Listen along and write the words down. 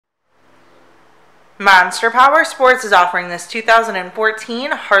Monster Powersports is offering this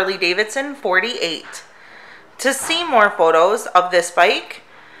 2014 Harley-Davidson 48. To see more photos of this bike,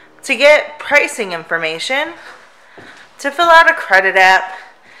 to get pricing information, to fill out a credit app,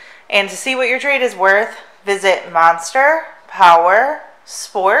 and to see what your trade is worth, visit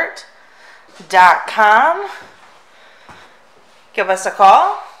monsterpowersport.com. Give us a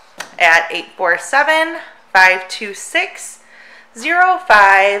call at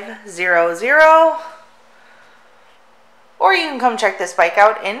 847-526-0500. Or you can come check this bike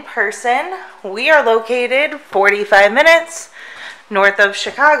out in person. We are located 45 minutes north of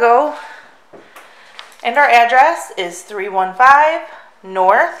Chicago. And our address is 315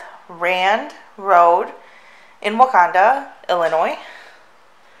 North Rand Road in Wauconda, Illinois.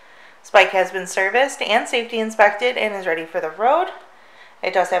 This bike has been serviced and safety inspected and is ready for the road.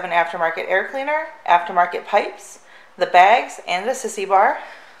 It does have an aftermarket air cleaner, aftermarket pipes, the bags, and a sissy bar.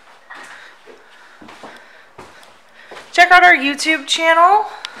 Check out our YouTube channel,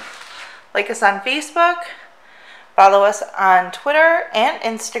 like us on Facebook, follow us on Twitter and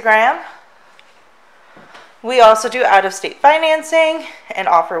Instagram. We also do out-of-state financing and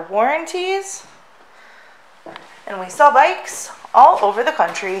offer warranties. And we sell bikes all over the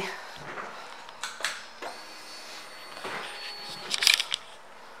country.